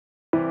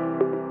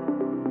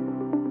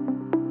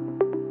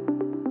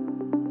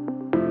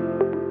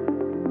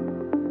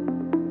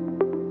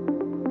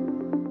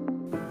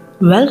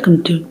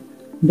Welcome to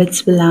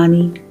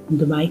Pilani,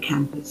 Dubai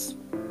campus,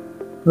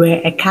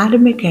 where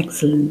academic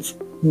excellence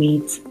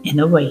meets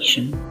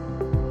innovation.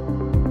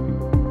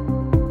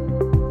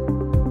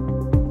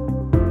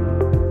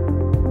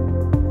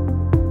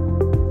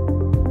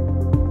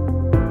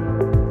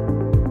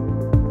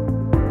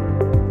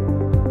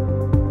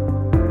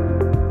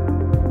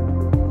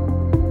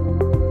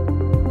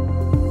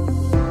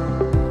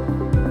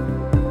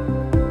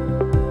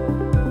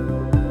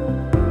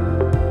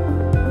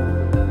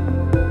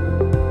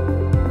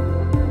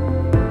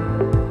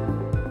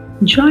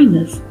 Join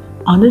us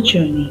on a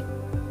journey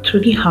through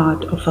the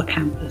heart of our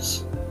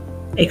campus.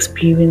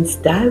 Experience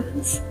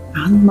diverse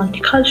and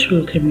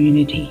multicultural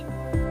community.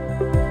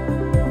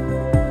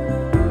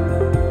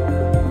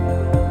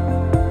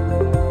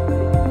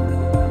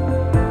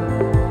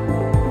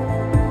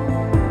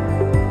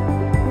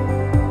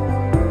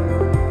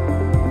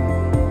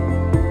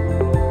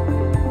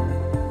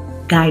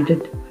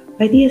 Guided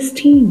by the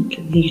esteemed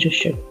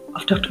leadership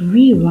of Dr.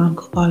 V. Ram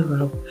Gopal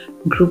Rao,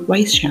 Group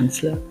Vice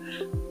Chancellor,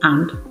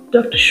 and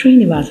Dr.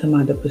 Srinivasa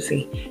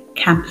Madhapusi,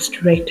 Campus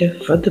Director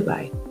for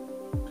Dubai.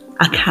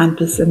 Our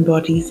campus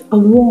embodies a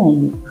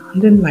warm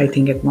and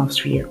inviting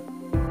atmosphere.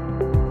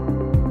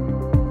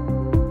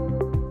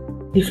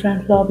 The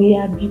front lobby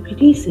at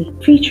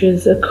BPDC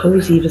features a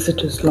cozy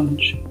visitors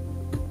lounge,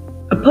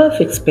 a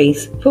perfect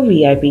space for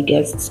VIP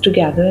guests to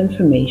gather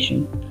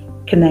information,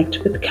 connect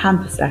with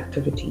campus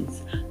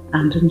activities,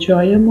 and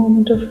enjoy a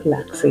moment of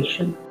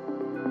relaxation.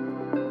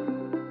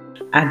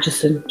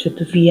 Adjacent to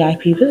the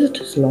VIP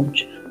visitors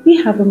lounge,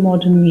 we have a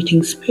modern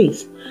meeting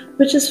space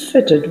which is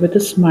fitted with a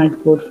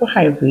smart board for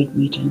hybrid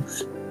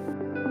meetings.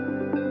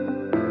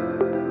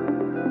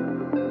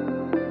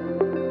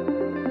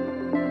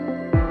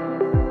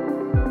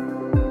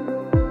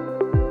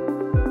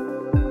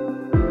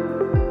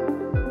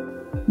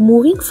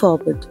 Moving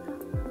forward,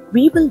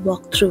 we will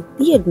walk through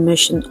the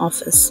admission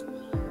office.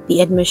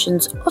 The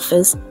admissions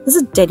office is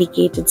a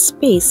dedicated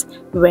space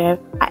where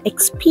our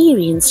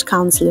experienced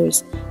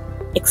counselors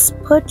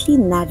expertly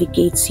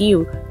navigates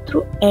you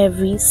through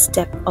every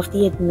step of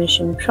the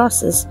admission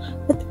process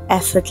with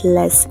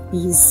effortless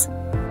ease.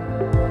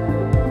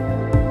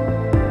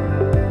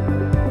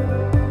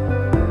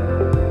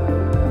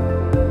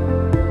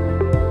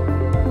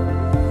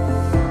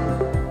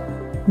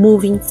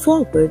 Moving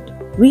forward,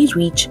 we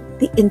reach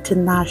the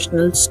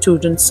International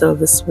Student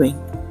Service Wing,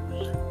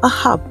 a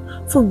hub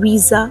for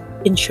visa,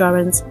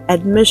 insurance,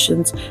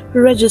 admissions,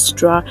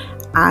 registrar,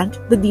 and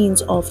the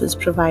Dean's Office,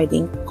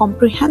 providing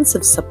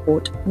comprehensive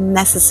support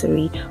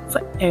necessary for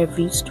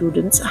every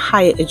student's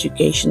higher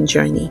education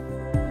journey.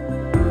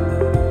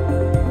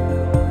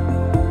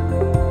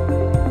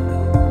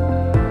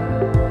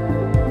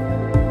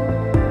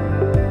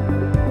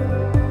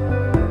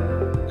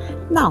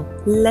 Now,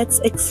 let's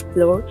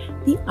explore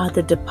the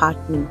other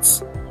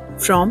departments,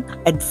 from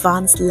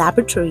advanced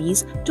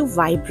laboratories to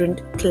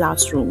vibrant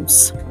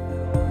classrooms.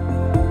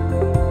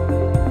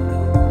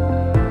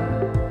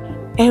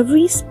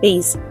 Every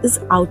space is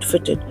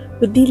outfitted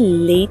with the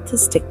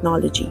latest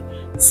technology,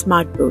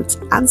 smart boards,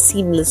 and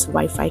seamless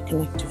Wi-Fi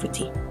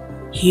connectivity.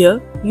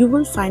 Here, you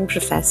will find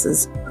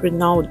professors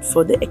renowned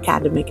for their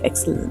academic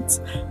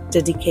excellence,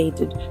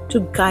 dedicated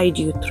to guide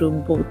you through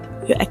both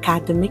your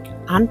academic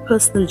and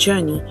personal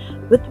journey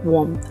with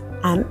warmth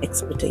and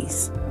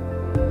expertise.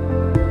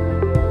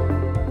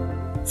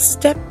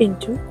 Step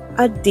into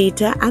a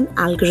Data and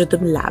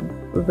Algorithm Lab,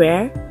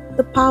 where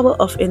the power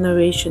of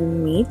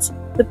innovation meets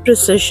the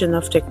precision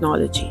of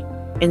technology,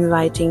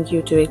 inviting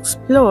you to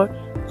explore,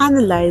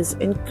 analyze,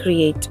 and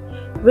create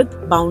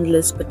with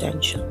boundless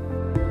potential.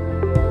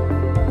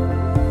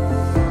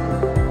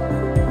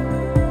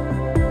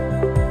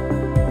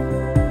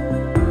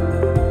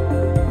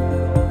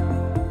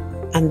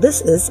 And this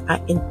is our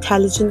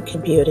Intelligent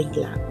Computing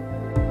Lab.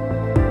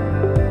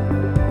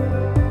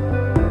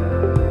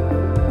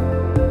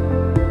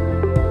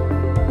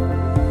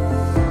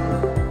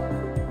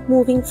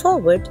 Moving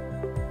forward,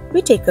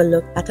 we take a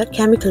look at our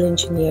Chemical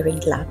Engineering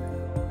Lab.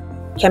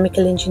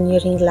 Chemical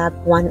Engineering Lab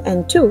 1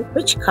 and 2,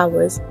 which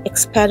covers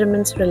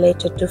experiments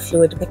related to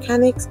fluid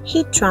mechanics,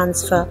 heat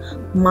transfer,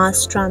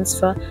 mass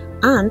transfer,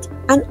 and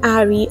an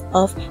array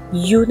of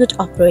unit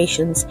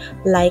operations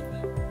like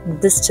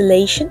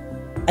distillation,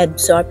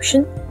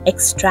 absorption,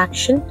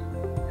 extraction,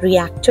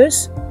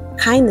 reactors,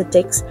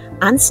 kinetics,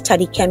 and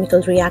study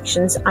chemical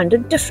reactions under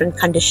different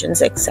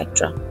conditions,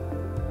 etc.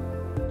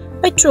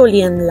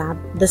 Petroleum Lab.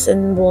 This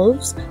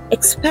involves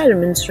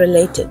experiments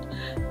related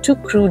to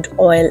crude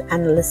oil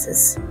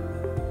analysis,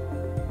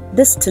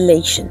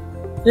 distillation,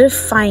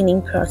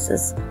 refining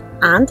process,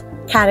 and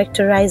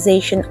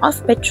characterization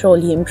of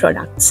petroleum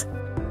products.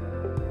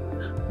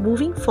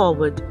 Moving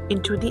forward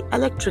into the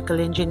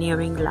Electrical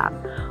Engineering Lab,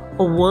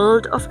 a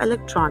world of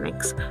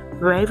electronics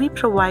where we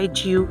provide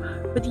you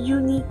with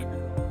unique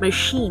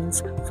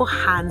machines for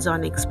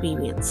hands-on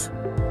experience.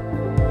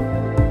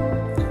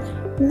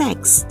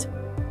 Next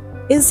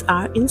is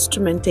our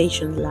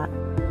Instrumentation Lab.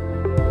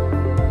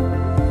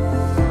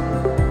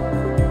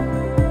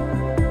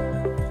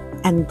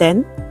 And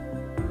then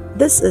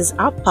This is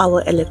our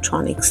Power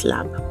Electronics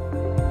Lab.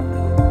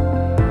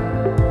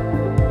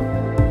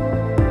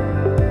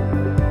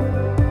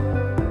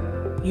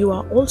 You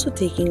are also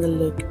taking a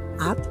look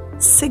at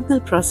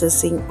Signal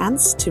Processing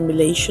and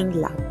Stimulation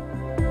Lab.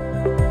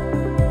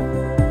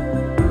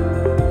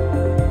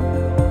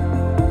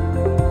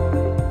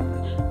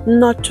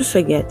 Not to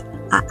forget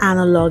our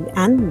Analog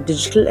and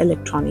Digital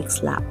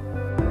Electronics Lab.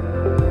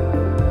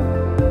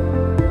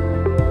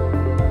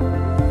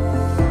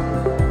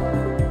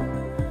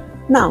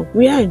 Now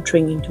we are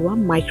entering into our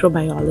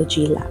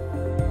Microbiology Lab.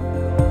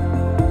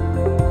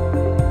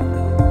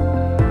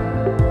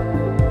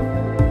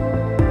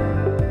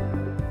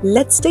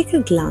 Let's take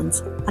a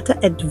glance at our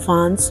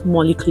Advanced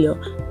Molecular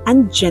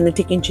and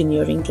Genetic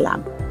Engineering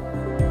Lab.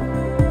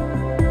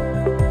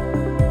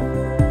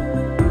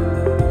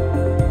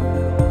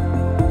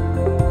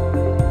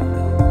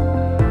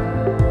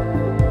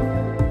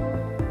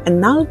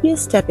 And now we are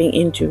stepping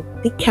into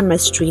the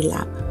Chemistry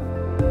Lab.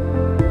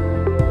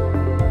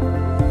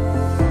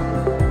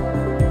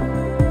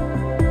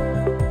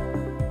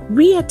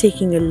 We are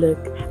taking a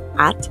look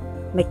at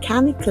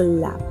Mechanical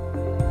Lab,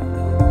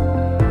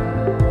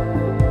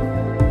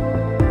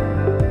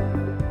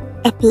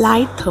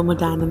 Applied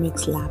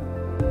Thermodynamics Lab,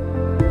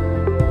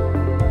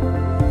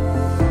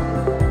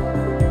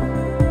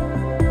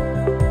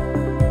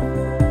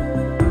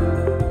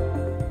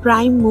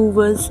 Prime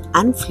Movers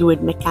and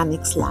Fluid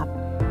Mechanics Lab,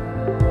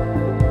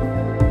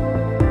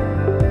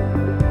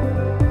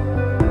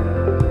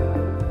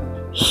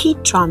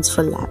 Heat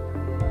Transfer Lab,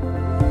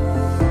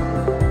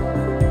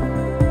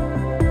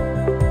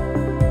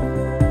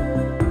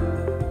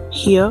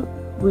 Here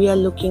we are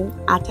looking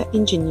at our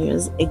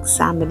engineers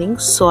examining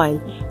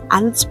soil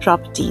and its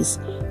properties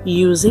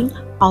using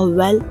our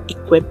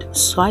well-equipped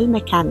Soil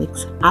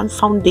Mechanics and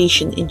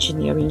Foundation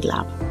Engineering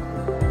Lab.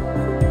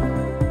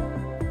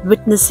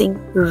 Witnessing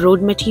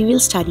road material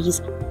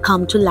studies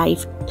come to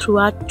life through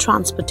our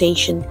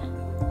Transportation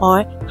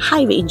or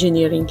Highway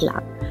Engineering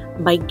Lab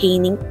by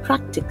gaining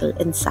practical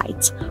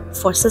insights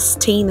for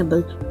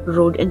sustainable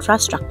road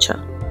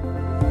infrastructure.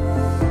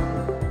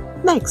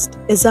 Next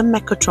is our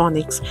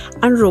Mechatronics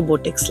and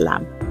Robotics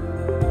Lab.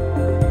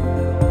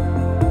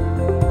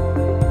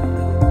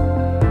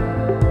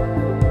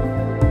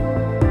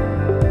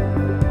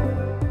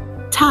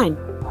 Time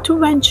to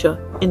venture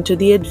into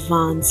the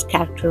Advanced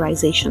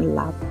Characterization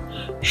Lab,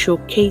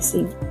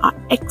 showcasing our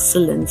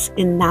excellence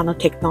in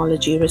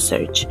nanotechnology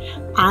research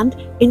and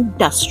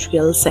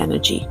industrial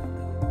synergy.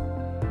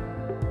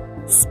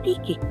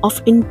 Speaking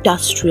of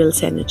industrial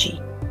synergy,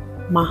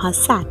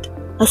 MAHASAT,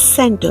 a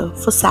Center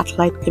for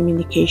Satellite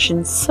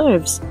Communication,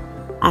 serves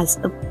as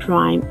a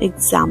prime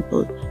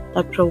example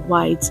that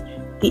provides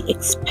the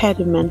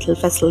experimental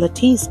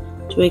facilities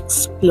to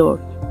explore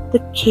the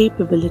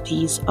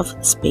capabilities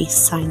of space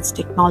science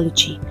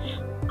technology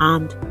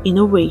and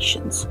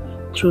innovations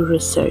through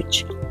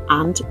research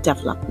and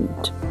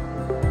development.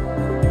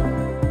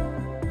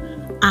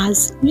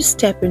 As you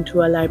step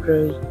into a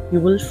library, you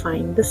will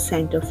find the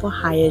Center for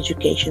Higher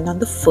Education on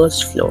the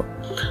first floor,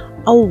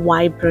 a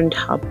vibrant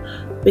hub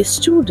where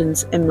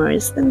students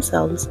immerse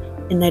themselves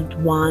in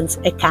advanced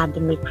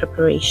academic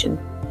preparation,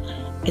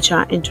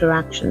 HR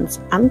interactions,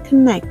 and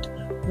connect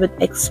with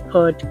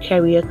expert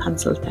career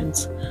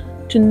consultants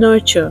to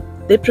nurture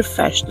their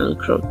professional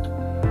growth.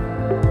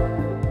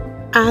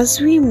 As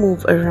we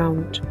move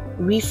around,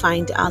 we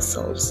find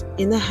ourselves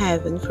in a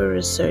haven for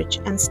research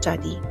and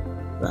study.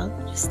 Well,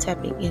 just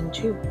stepping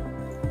into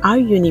our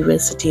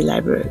university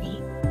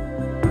library.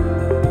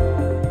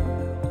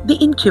 The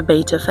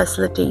incubator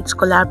facilitates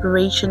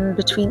collaboration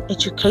between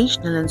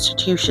educational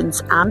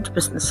institutions and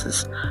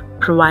businesses,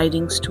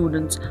 providing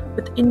students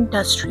with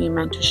industry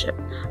mentorship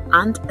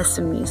and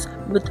SMEs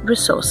with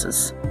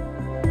resources.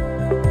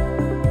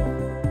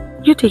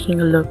 You're taking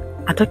a look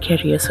at our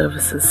career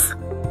services.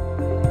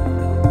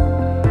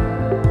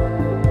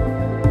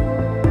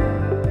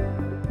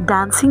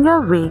 Dancing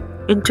our way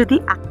into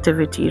the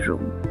activity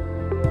room.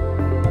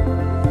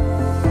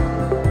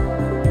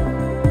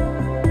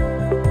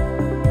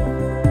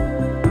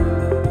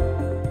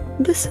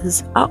 This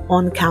is our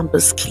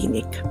on-campus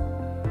clinic.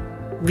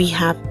 We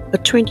have a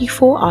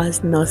 24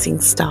 hours nursing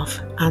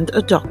staff and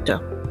a doctor.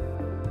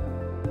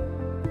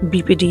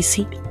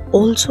 BPDC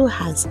also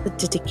has a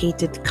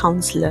dedicated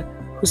counselor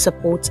who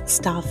supports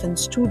staff and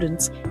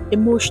students'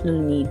 emotional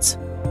needs.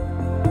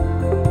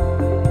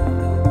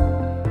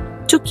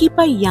 To keep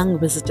our young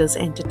visitors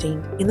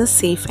entertained in a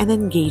safe and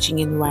engaging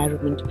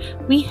environment,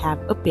 we have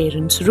a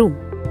parents' room.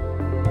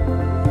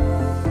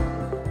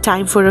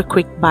 Time for a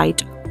quick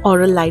bite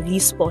or a lively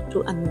spot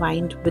to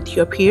unwind with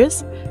your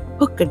peers?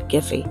 Bhukkad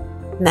Cafe,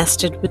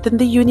 nested within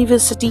the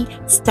university,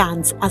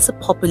 stands as a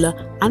popular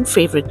and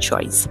favorite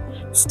choice.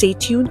 Stay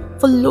tuned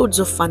for loads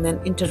of fun and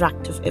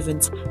interactive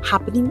events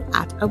happening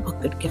at a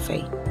Bhukkad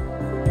Cafe.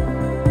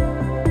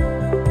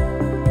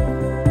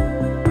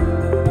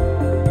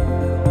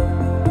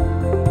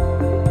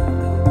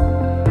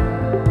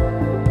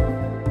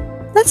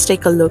 Let's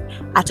take a look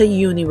at a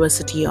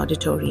university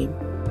auditorium.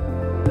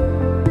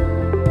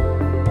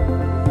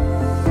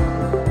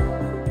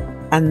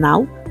 And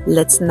now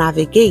let's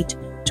navigate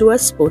to our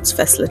sports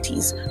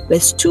facilities where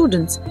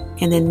students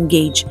can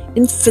engage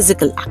in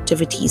physical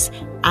activities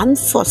and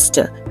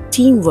foster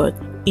teamwork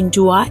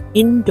into our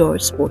indoor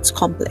sports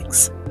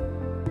complex.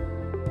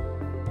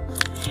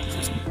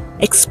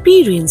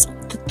 Experience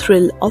the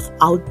thrill of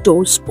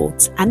outdoor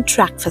sports and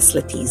track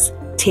facilities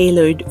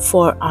tailored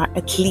for our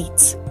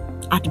athletes.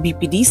 At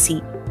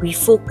BPDC, we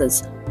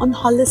focus on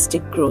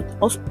holistic growth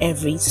of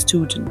every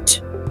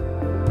student.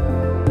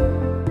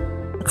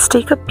 Let's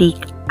take a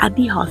peek at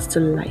the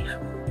hostel life.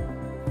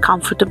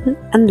 Comfortable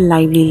and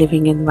lively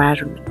living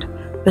environment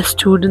where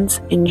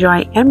students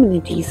enjoy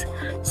amenities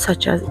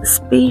such as a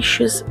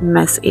spacious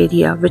mess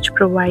area which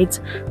provides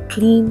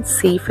clean,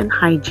 safe and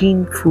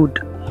hygiene food.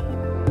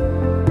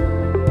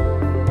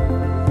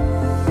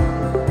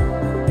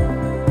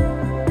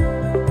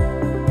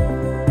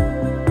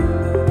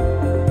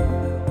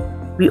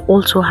 We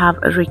also have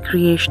a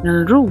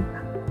recreational room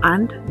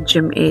and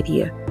gym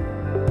area.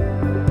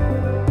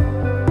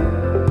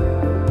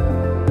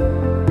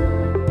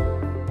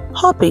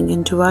 Hopping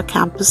into our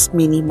campus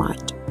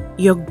Mini-Mart,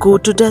 your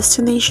go-to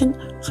destination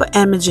for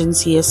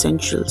emergency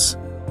essentials.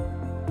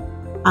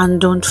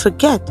 And don't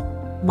forget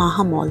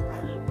MAHA Mall,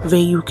 where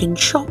you can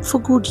shop for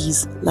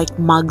goodies like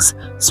mugs,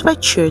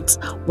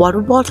 sweatshirts,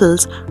 water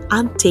bottles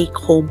and take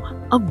home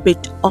a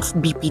bit of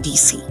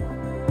BPDC.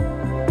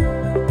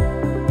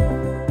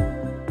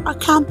 Our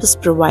campus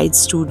provides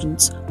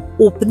students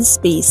open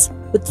space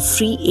with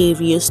free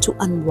areas to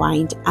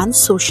unwind and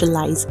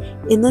socialize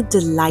in a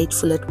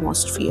delightful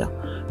atmosphere.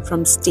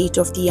 From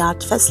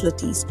state-of-the-art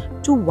facilities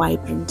to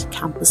vibrant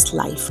campus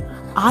life,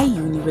 our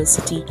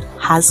university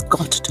has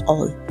got it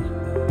all.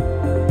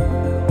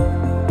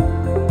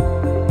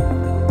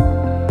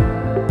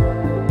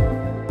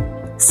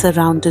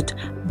 Surrounded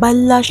by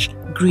lush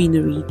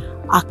greenery,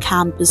 our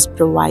campus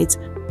provides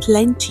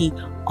plenty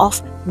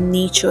of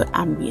nature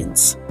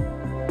ambience.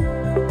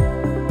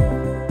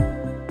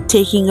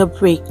 Taking a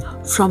break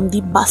from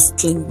the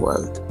bustling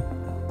world,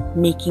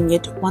 making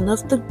it one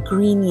of the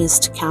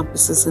greeniest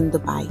campuses in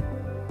Dubai.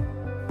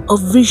 A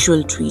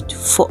visual treat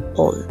for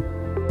all.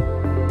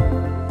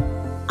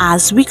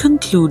 As we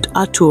conclude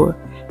our tour,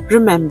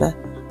 remember,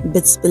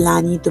 BITS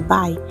Pilani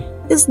Dubai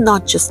is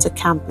not just a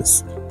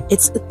campus,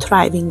 it's a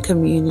thriving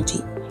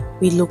community.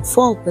 We look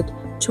forward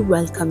to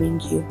welcoming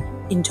you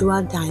into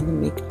our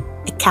dynamic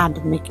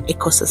academic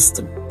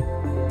ecosystem.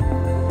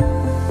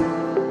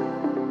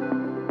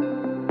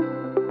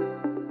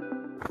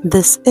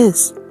 This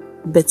is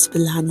BITS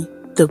Pilani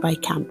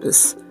Dubai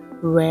campus,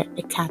 where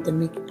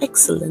academic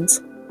excellence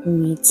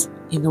meets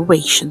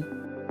innovation.